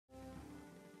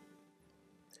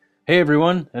Hey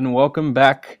everyone, and welcome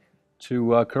back to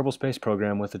Kerbal Space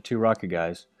Program with the Two Rocket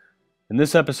Guys. In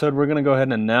this episode, we're going to go ahead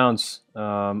and announce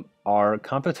our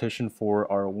competition for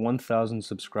our 1,000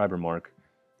 subscriber mark.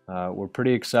 We're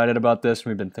pretty excited about this.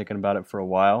 We've been thinking about it for a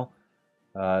while.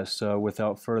 So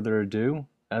without further ado,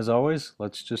 as always,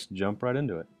 let's just jump right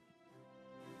into it.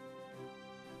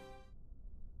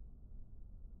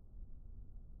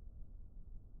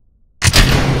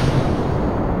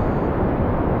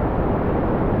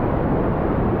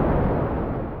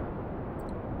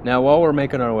 Now, while we're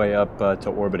making our way up to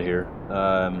orbit here,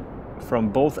 from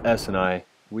both S and I,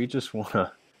 we want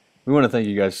to thank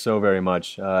you guys so very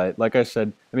much. Like I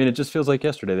said, I mean, it just feels like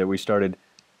yesterday that we started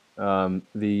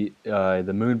the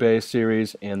Moon Base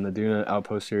series and the Duna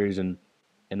Outpost series, and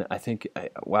I think,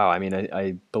 wow, I mean,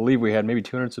 I believe we had maybe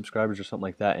 200 subscribers or something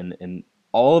like that, and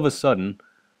all of a sudden,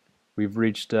 we've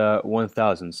reached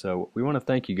 1,000. So we want to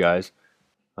thank you guys,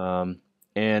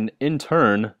 and in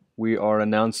turn, we are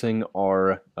announcing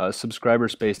our subscriber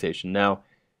space station. Now,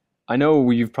 I know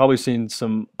you've probably seen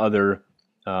some other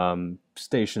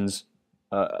stations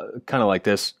kind of like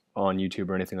this on YouTube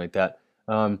or anything like that.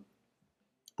 But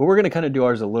we're going to kind of do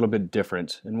ours a little bit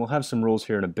different, and we'll have some rules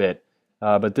here in a bit.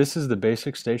 But this is the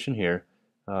basic station here,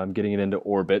 getting it into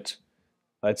orbit.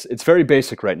 It's very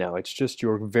basic right now. It's just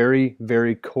your very,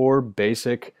 very core,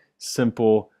 basic,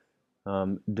 simple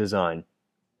design.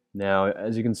 Now,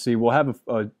 as you can see, we'll have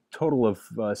a total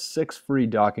of 6 free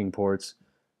docking ports.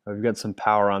 We've got some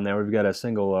power on there. We've got a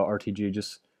single RTG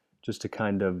just to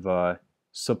kind of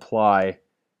supply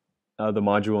the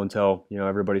module until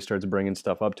everybody starts bringing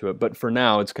stuff up to it. But for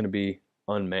now, it's going to be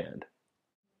unmanned.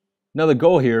 Now, the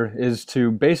goal here is to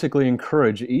basically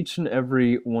encourage each and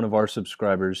every one of our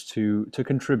subscribers to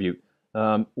contribute.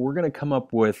 We're going to come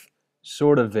up with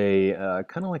sort of a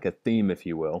kind of like a theme, if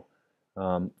you will.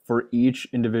 For each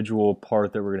individual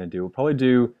part that we're going to do. We'll probably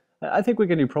do, I think we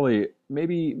can do probably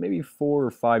maybe 4 or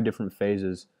 5 different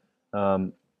phases,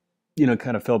 kind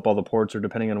of fill up all the ports, or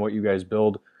depending on what you guys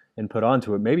build and put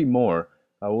onto it, maybe more.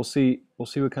 We'll see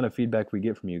what kind of feedback we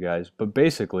get from you guys. But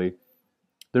basically,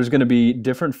 there's going to be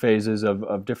different phases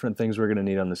of different things we're going to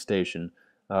need on the station,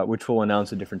 which we'll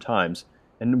announce at different times.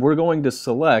 And we're going to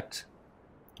select,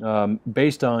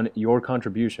 based on your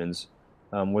contributions,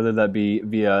 whether that be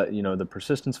via the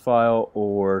persistence file,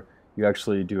 or you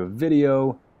actually do a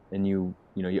video and you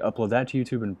upload that to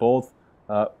YouTube, and both.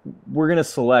 We're going to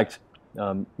select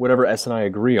whatever S and I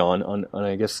agree on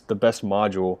I guess the best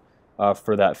module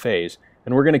for that phase,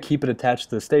 and we're going to keep it attached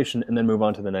to the station and then move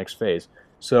on to the next phase.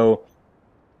 So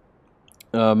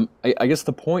I guess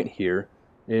the point here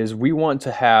is we want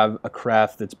to have a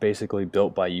craft that's basically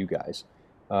built by you guys.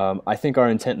 I think our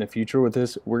intent in the future with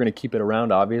this, we're going to keep it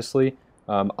around, obviously.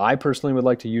 I personally would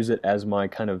like to use it as my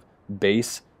kind of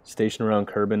base station around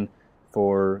Kerbin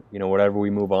for whatever we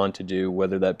move on to do,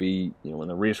 whether that be when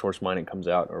the resource mining comes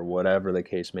out or whatever the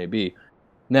case may be.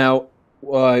 Now,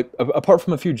 apart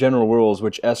from a few general rules,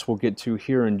 which S will get to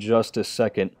here in just a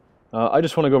second, I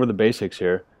just want to go over the basics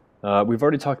here. We've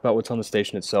already talked about what's on the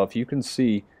station itself. You can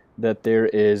see that there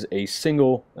is a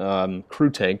single crew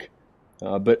tank,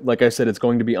 but like I said, it's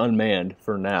going to be unmanned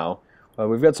for now.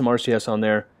 We've got some RCS on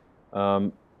there.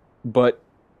 But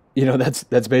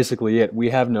that's basically it.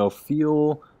 We have no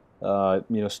fuel,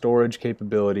 storage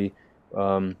capability.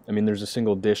 I mean, there's a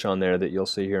single dish on there that you'll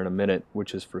see here in a minute,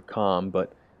 which is for comm.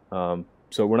 But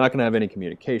so we're not going to have any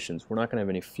communications. We're not going to have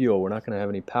any fuel. We're not going to have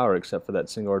any power except for that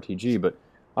single RTG. But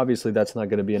obviously, that's not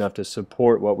going to be enough to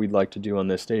support what we'd like to do on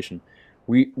this station.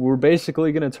 We're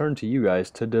basically going to turn to you guys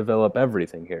to develop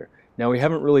everything here. Now, we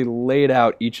haven't really laid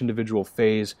out each individual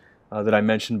phase that I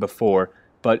mentioned before.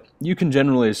 But you can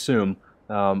generally assume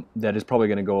that it's probably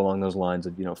going to go along those lines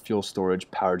of fuel storage,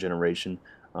 power generation,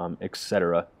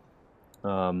 etc.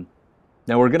 Now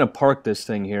we're going to park this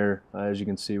thing here. As you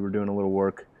can see, we're doing a little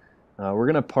work. We're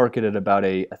going to park it at about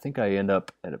I think I end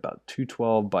up at about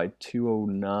 212 by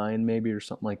 209 maybe, or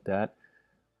something like that.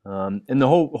 And the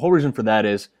whole reason for that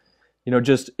is,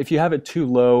 just if you have it too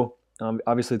low,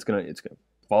 obviously it's gonna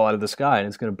fall out of the sky and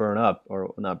it's gonna burn up,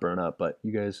 or not burn up, but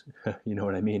you guys, you know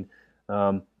what I mean.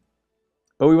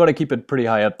 But we want to keep it pretty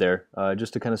high up there,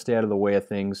 just to kind of stay out of the way of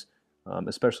things,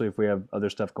 especially if we have other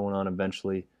stuff going on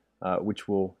eventually, which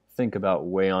we'll think about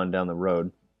way on down the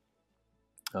road.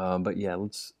 But yeah,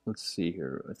 let's see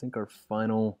here. I think our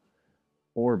final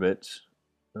orbit,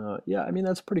 yeah, I mean,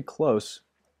 that's pretty close.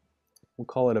 We'll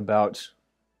call it about,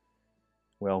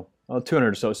 well, 200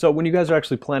 or so. So when you guys are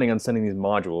actually planning on sending these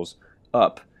modules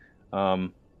up,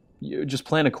 you just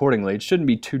plan accordingly. It shouldn't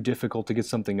be too difficult to get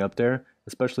something up there,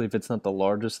 especially if it's not the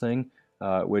largest thing,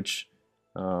 which,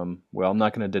 well, I'm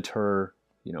not going to deter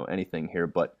anything here,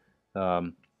 but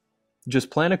just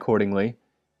plan accordingly,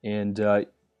 and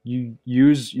you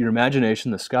use your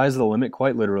imagination. The sky's the limit,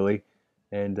 quite literally,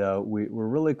 and we're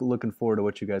really looking forward to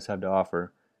what you guys have to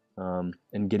offer,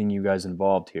 and getting you guys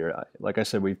involved here. Like I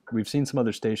said, we've seen some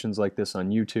other stations like this on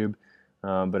YouTube,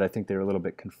 but I think they're a little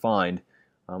bit confined.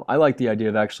 I like the idea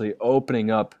of actually opening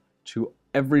up to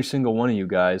every single one of you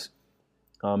guys,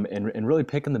 and really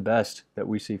picking the best that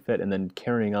we see fit, and then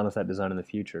carrying on with that design in the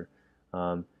future.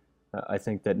 I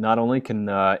think that not only can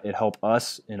it help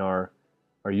us in our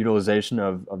utilization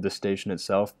of the station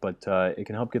itself, but it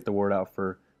can help get the word out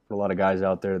for a lot of guys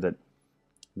out there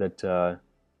that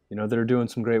are doing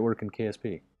some great work in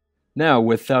KSP. Now,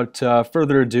 without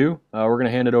further ado, we're going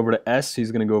to hand it over to S.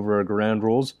 He's going to go over our ground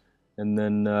rules, and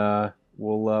then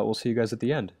we'll see you guys at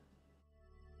the end.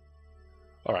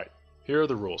 Alright, here are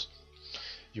the rules.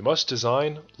 You must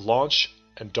design, launch,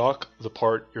 and dock the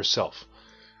part yourself.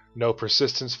 No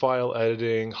persistence file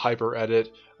editing, HyperEdit,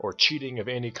 or cheating of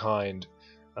any kind.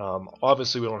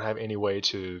 Obviously we don't have any way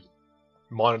to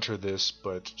monitor this,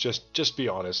 but just be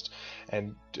honest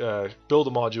and build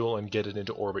a module and get it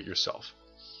into orbit yourself.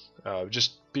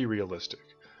 Just be realistic.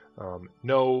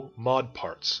 No mod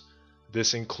parts.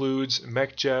 This includes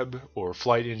MechJeb or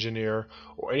Flight Engineer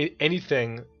or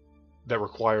anything that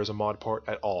requires a mod part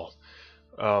at all.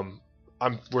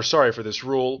 We're sorry for this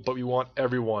rule, but we want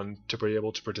everyone to be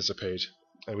able to participate,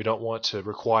 and we don't want to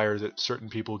require that certain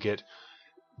people get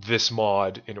this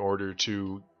mod in order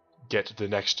to get to the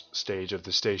next stage of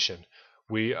the station.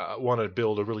 We want to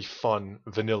build a really fun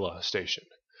vanilla station.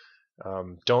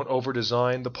 Don't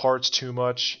over-design the parts too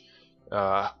much,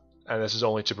 and this is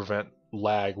only to prevent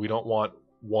lag. We don't want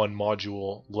one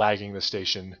module lagging the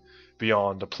station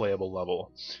beyond a playable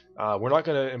level. We're not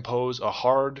going to impose a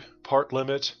hard part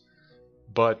limit,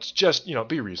 but just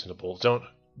be reasonable.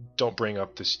 Don't bring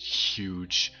up this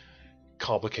huge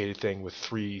complicated thing with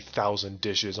 3,000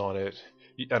 dishes on it.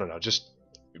 I don't know, just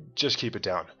keep it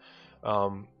down.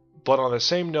 But on the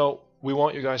same note, we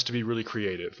want you guys to be really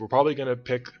creative. We're probably going to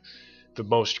pick the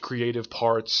most creative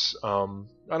parts. I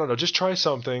don't know, just try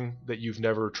something that you've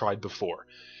never tried before.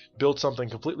 Build something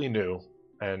completely new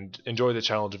and enjoy the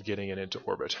challenge of getting it into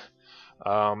orbit.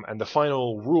 And the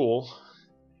final rule,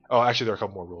 oh, actually there are a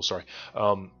couple more rules, sorry.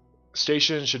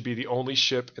 Station should be the only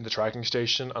ship in the tracking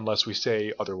station unless we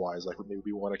say otherwise, like maybe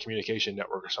we want a communication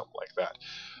network or something like that.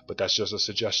 But that's just a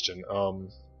suggestion.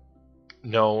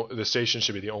 No, the station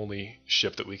should be the only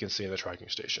ship that we can see in the tracking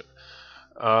station.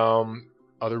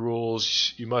 Other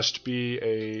rules, you must be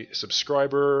a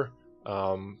subscriber,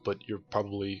 but you're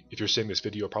probably, if you're seeing this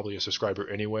video, probably a subscriber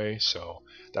anyway, so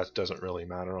that doesn't really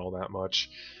matter all that much.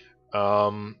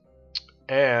 And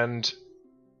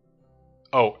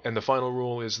the final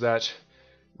rule is that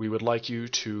we would like you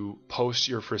to post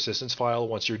your persistence file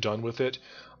once you're done with it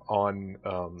on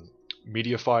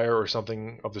MediaFire or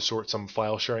something of the sort, some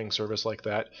file sharing service like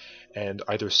that, and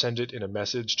either send it in a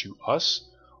message to us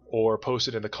or post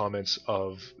it in the comments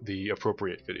of the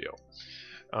appropriate video.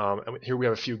 And here we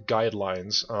have a few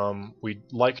guidelines. We'd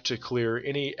like to clear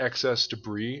any excess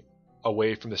debris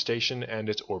away from the station and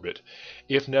its orbit.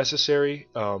 If necessary,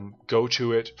 go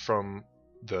to it from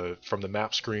the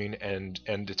map screen and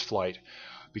end its flight,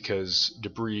 because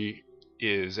debris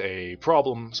is a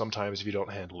problem sometimes if you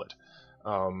don't handle it.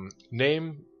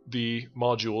 Name the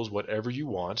modules whatever you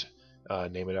want.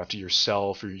 Name it after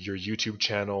yourself or your YouTube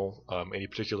channel, any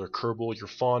particular Kerbal you're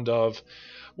fond of,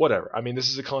 whatever. I mean, this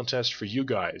is a contest for you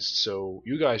guys, so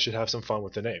you guys should have some fun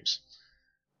with the names.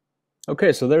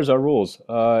 Okay, so there's our rules.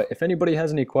 If anybody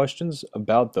has any questions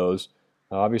about those,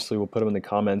 obviously we'll put them in the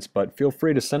comments, but feel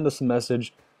free to send us a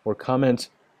message or comment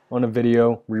on a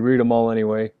video. We read them all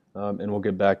anyway, and we'll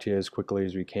get back to you as quickly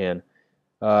as we can.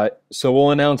 So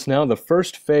we'll announce now the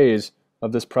first phase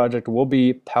of this project will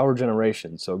be power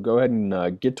generation. So go ahead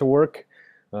and get to work,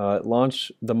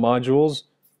 launch the modules,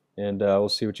 and we'll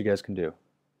see what you guys can do.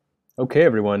 Okay,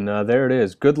 everyone, there it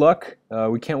is. Good luck.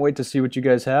 We can't wait to see what you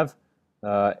guys have,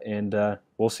 and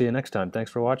we'll see you next time.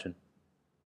 Thanks for watching.